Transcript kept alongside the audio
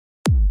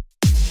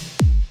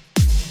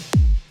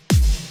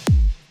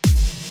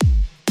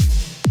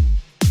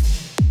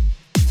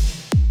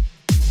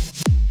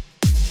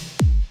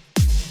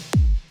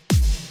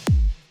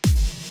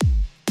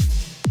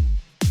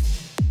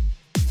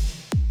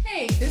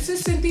this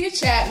is Cynthia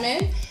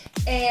Chapman,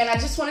 and I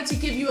just wanted to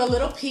give you a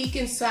little peek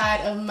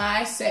inside of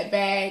my set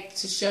bag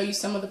to show you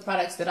some of the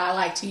products that I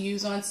like to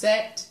use on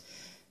set.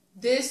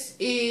 This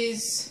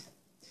is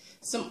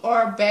some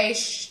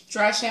Orbeige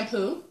dry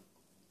shampoo,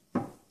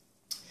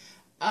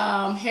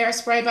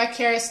 hairspray by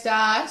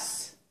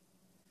Hairstylist,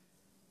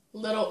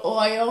 little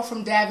oil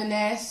from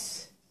Davines.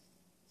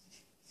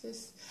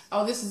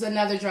 This is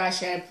another dry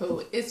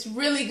shampoo. It's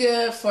really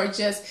good for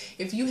just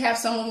if you have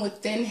someone with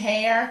thin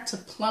hair to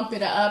plump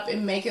it up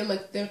and make it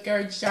look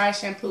thicker. Dry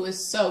shampoo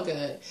is so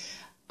good.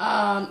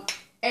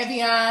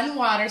 Evian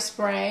water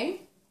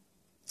spray,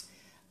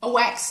 a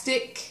wax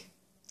stick,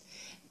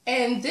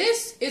 and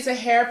this is a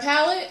hair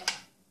palette.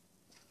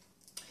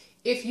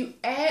 If you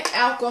add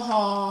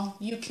alcohol,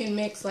 you can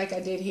mix like I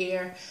did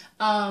here.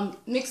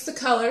 Mix the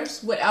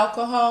colors with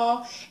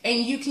alcohol,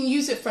 and you can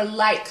use it for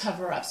light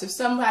cover-ups. If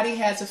somebody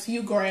has a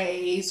few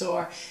grays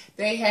or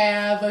they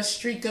have a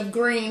streak of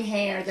green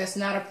hair that's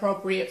not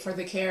appropriate for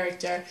the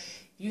character,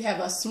 you have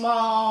a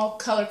small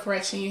color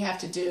correction you have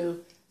to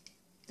do.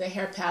 The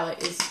hair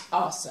palette is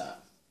awesome.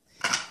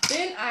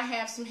 Then I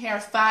have some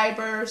hair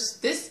fibers.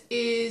 This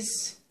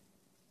is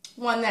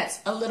one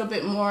that's a little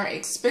bit more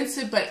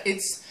expensive, but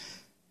it's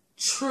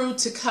true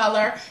to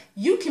color.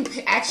 You can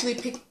actually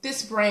pick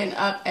this brand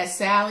up at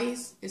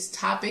Sally's. It's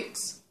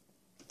Topics,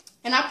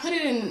 and I put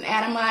it in an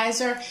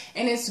atomizer,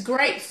 and it's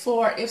great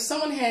for if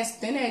someone has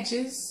thin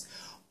edges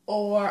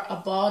or a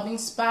balding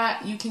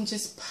spot. You can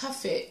just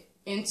puff it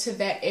into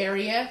that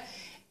area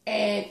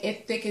and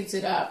it thickens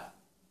it up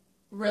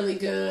really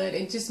good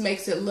and just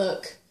makes it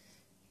look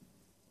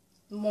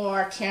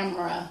more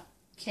camera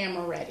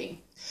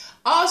ready.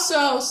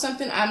 Also,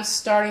 something I'm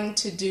starting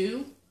to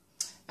do,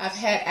 I've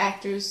had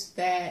actors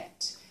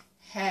that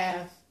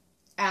have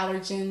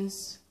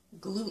allergens,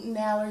 gluten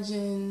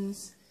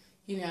allergens,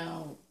 you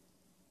know,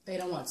 they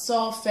don't want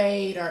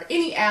sulfate or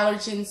any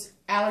allergens,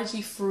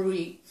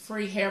 allergy-free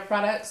hair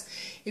products.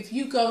 If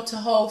you go to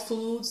Whole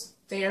Foods,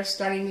 they are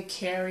starting to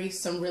carry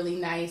some really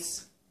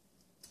nice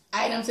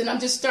items, and I'm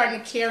just starting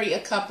to carry a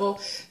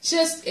couple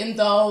just in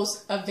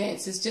those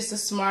events. It's just a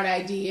smart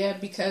idea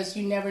because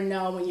you never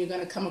know when you're going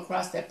to come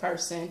across that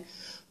person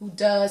who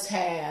does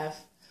have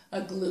a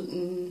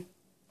gluten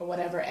or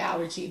whatever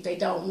allergy. They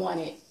don't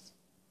want it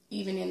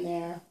even in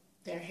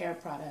their hair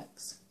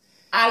products.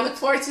 I look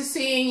forward to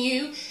seeing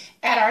you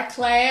at our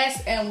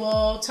class, and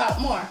we'll talk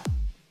more.